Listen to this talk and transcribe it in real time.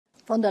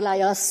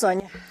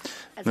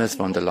Ms.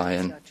 von der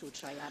Leyen,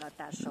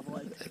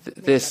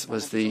 this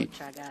was the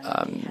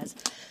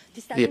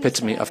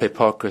epitome of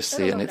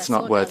hypocrisy, and it's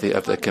not worthy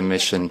of the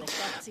Commission.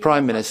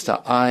 Prime Minister,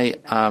 I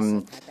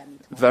am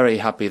very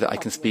happy that I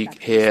can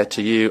speak here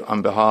to you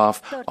on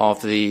behalf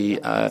of the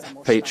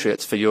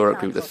Patriots for Europe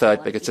group, the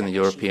third biggest in the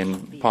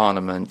European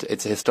Parliament.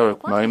 It's a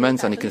historic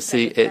moment, and you can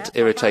see it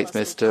irritates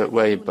Mr.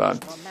 Weber.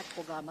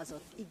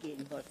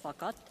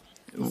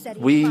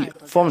 We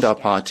formed our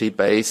party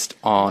based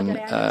on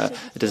a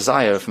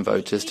desire from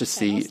voters to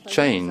see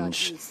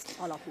change.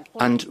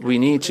 And we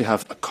need to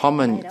have a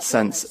common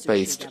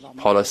sense-based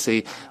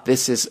policy.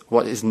 This is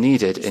what is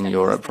needed in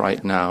Europe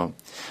right now.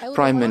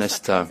 Prime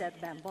Minister,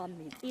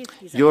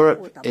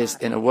 Europe is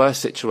in a worse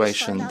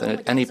situation than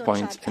at any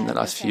point in the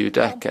last few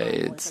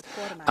decades,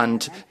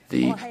 and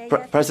the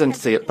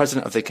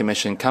President of the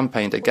Commission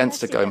campaigned against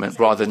the government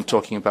rather than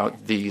talking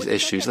about these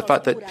issues. The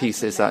fact that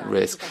peace is at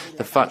risk,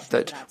 the fact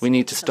that we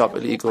need to stop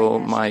illegal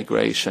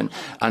migration,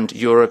 and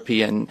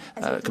European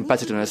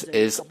competitiveness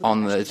is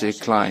on the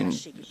decline.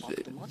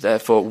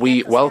 Therefore,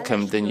 we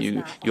welcome the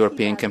new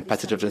European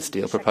competitiveness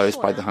deal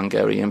proposed by the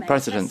Hungarian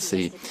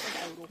presidency.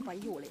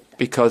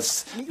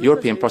 Because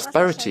European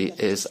prosperity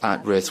is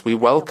at risk. We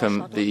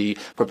welcome the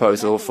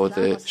proposal for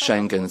the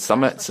Schengen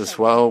summits as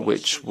well,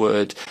 which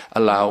would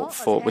allow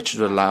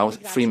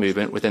free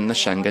movement within the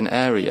Schengen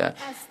area.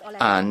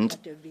 And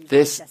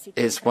this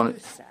is what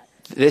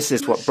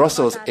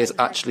Brussels is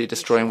actually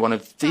destroying, one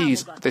of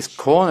these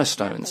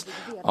cornerstones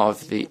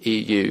of the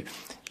EU.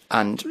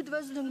 And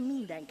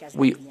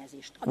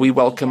we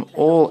welcome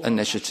all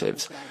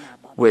initiatives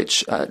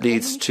which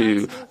leads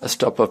to a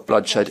stop of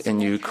bloodshed in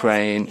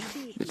Ukraine.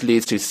 It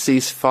leads to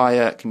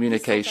ceasefire,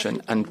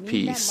 communication and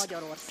peace.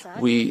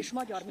 We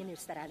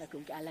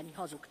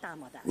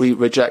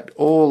reject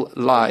all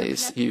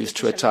lies used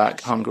to attack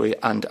Hungary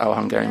and our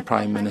Hungarian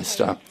Prime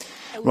Minister.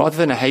 Rather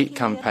than a hate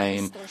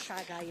campaign,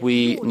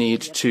 we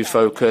need to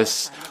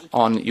focus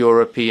on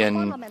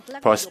European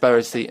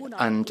prosperity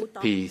and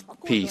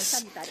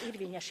peace.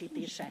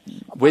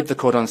 With the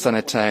Cordon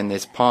Sanitaire in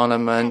this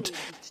Parliament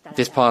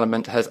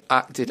has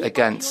acted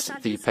against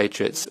the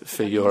Patriots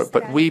for Europe.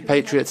 But we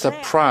Patriots are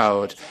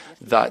proud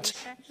that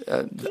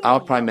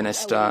our Prime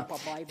Minister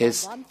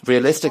is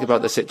realistic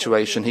about the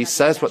situation. He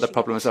says what the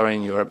problems are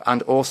in Europe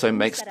and also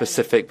makes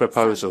specific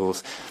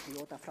proposals.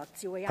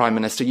 Prime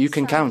Minister, you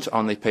can count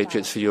on the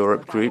Patriots for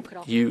Europe group.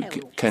 You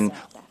can,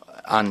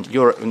 and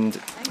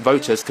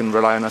voters can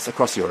rely on us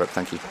across Europe.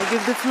 Thank you. I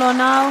give the floor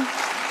now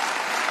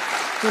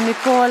to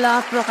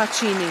Nicola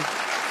Procaccini,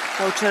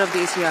 co-chair of the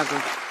ECR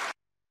group.